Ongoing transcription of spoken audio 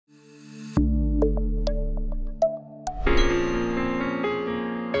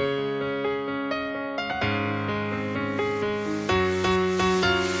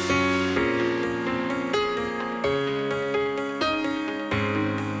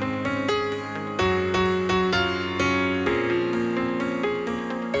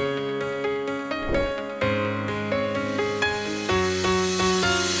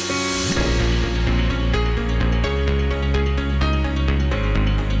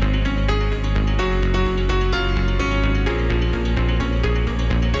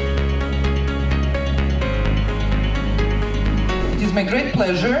great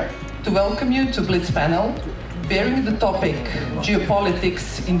pleasure to welcome you to Blitz panel, bearing the topic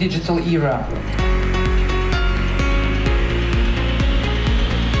Geopolitics in Digital Era.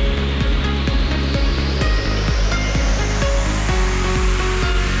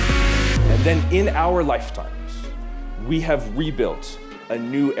 And then in our lifetimes, we have rebuilt a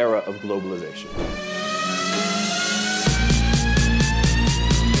new era of globalization.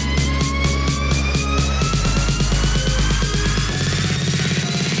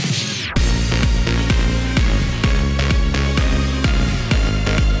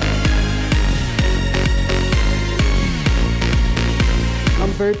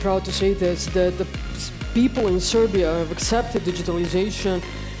 I'm very proud to say this, that the people in Serbia have accepted digitalization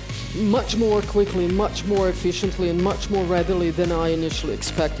much more quickly, much more efficiently, and much more readily than I initially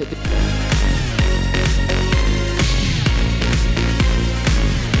expected.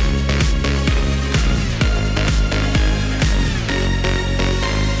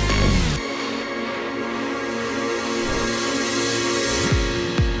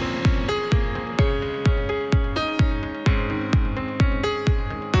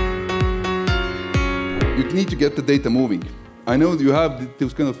 You need to get the data moving. I know you have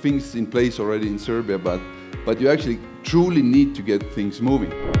those kind of things in place already in Serbia, but you actually truly need to get things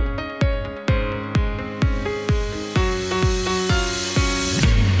moving.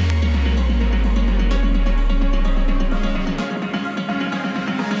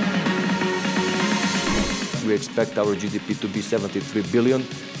 We expect our GDP to be 73 billion,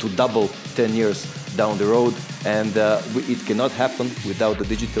 to double 10 years down the road, and it cannot happen without the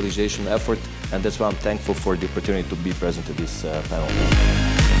digitalization effort, and that's why I'm thankful for the opportunity to be present at this panel.